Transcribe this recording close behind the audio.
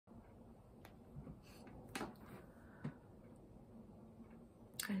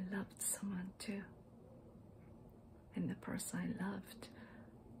I loved someone too. And the person I loved,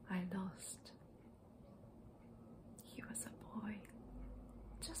 I lost. He was a boy,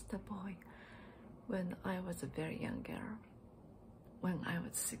 just a boy, when I was a very young girl. When I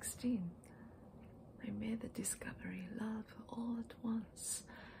was 16, I made the discovery love all at once,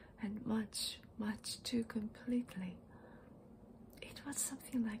 and much, much too completely. It was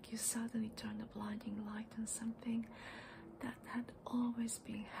something like you suddenly turn a blinding light on something that had always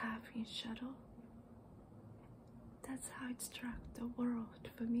been half in shadow. That's how it struck the world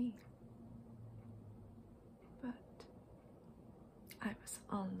for me. But I was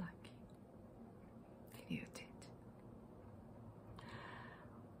unlucky. You did.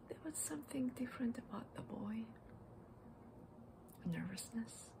 There was something different about the boy. A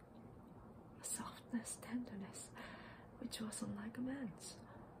nervousness, a softness, tenderness, which wasn't like a man's.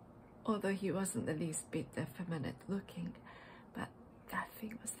 Although he wasn't the least bit effeminate looking, but that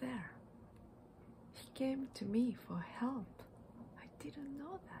thing was there. He came to me for help. I didn't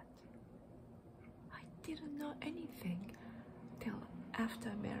know that. I didn't know anything till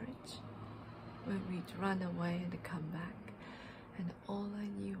after marriage, when we'd run away and come back, and all I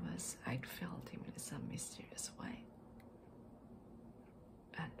knew was I'd felt him in some mysterious way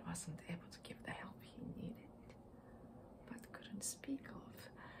and wasn't able to give the help he needed, but couldn't speak of.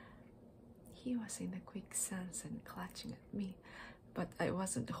 He was in the quicksand and clutching at me, but I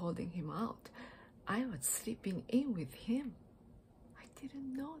wasn't holding him out. I was slipping in with him. I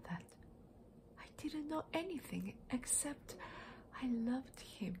didn't know that. I didn't know anything except I loved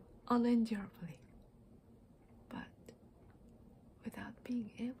him unendurably, but without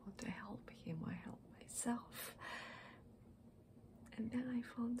being able to help him or help myself. And then I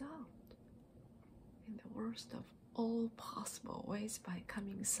found out, in the worst of all possible ways, by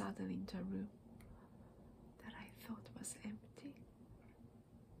coming suddenly into a room that I thought was empty,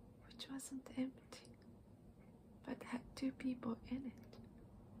 which wasn't empty, but had two people in it.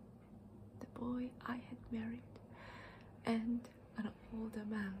 The boy I had married and an older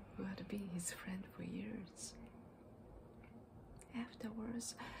man who had been his friend for years.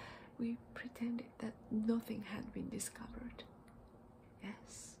 Afterwards, we pretended that nothing had been discovered.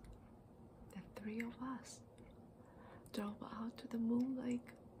 Yes, the three of us drove out to the Moonlight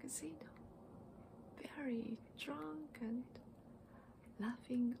Casino, very drunk and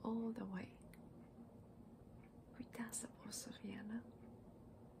laughing all the way. We danced also Vienna,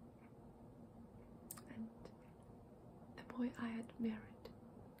 and the boy I had married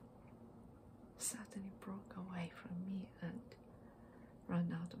suddenly broke away from me and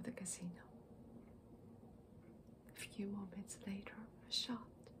ran out of the casino. A few moments later, a shot.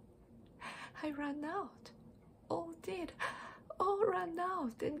 I ran out. All did. All ran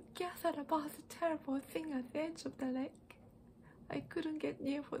out and gathered about the terrible thing at the edge of the lake. I couldn't get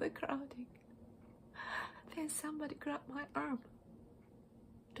near for the crowding. Then somebody grabbed my arm.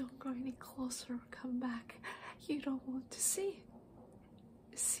 Don't go any closer, come back. You don't want to see.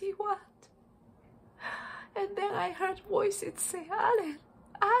 See what? And then I heard voices say, Alan,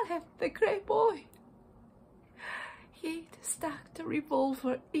 Alan, the great boy. He'd stuck the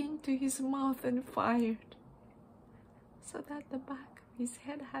revolver into his mouth and fired, so that the back of his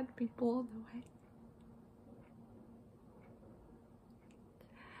head had been blown away.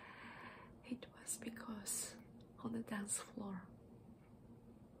 It was because on the dance floor,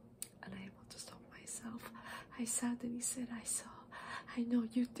 unable to stop myself, I suddenly said, I know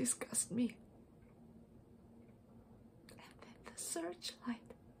you disgust me. And then the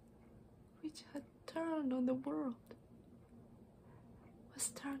searchlight, which had turned on the world, was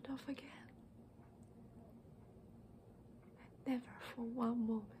turned off again. And never for one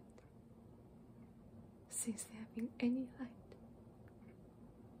moment since there have been any light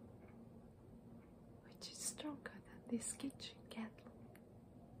which is stronger than this kitchen candle.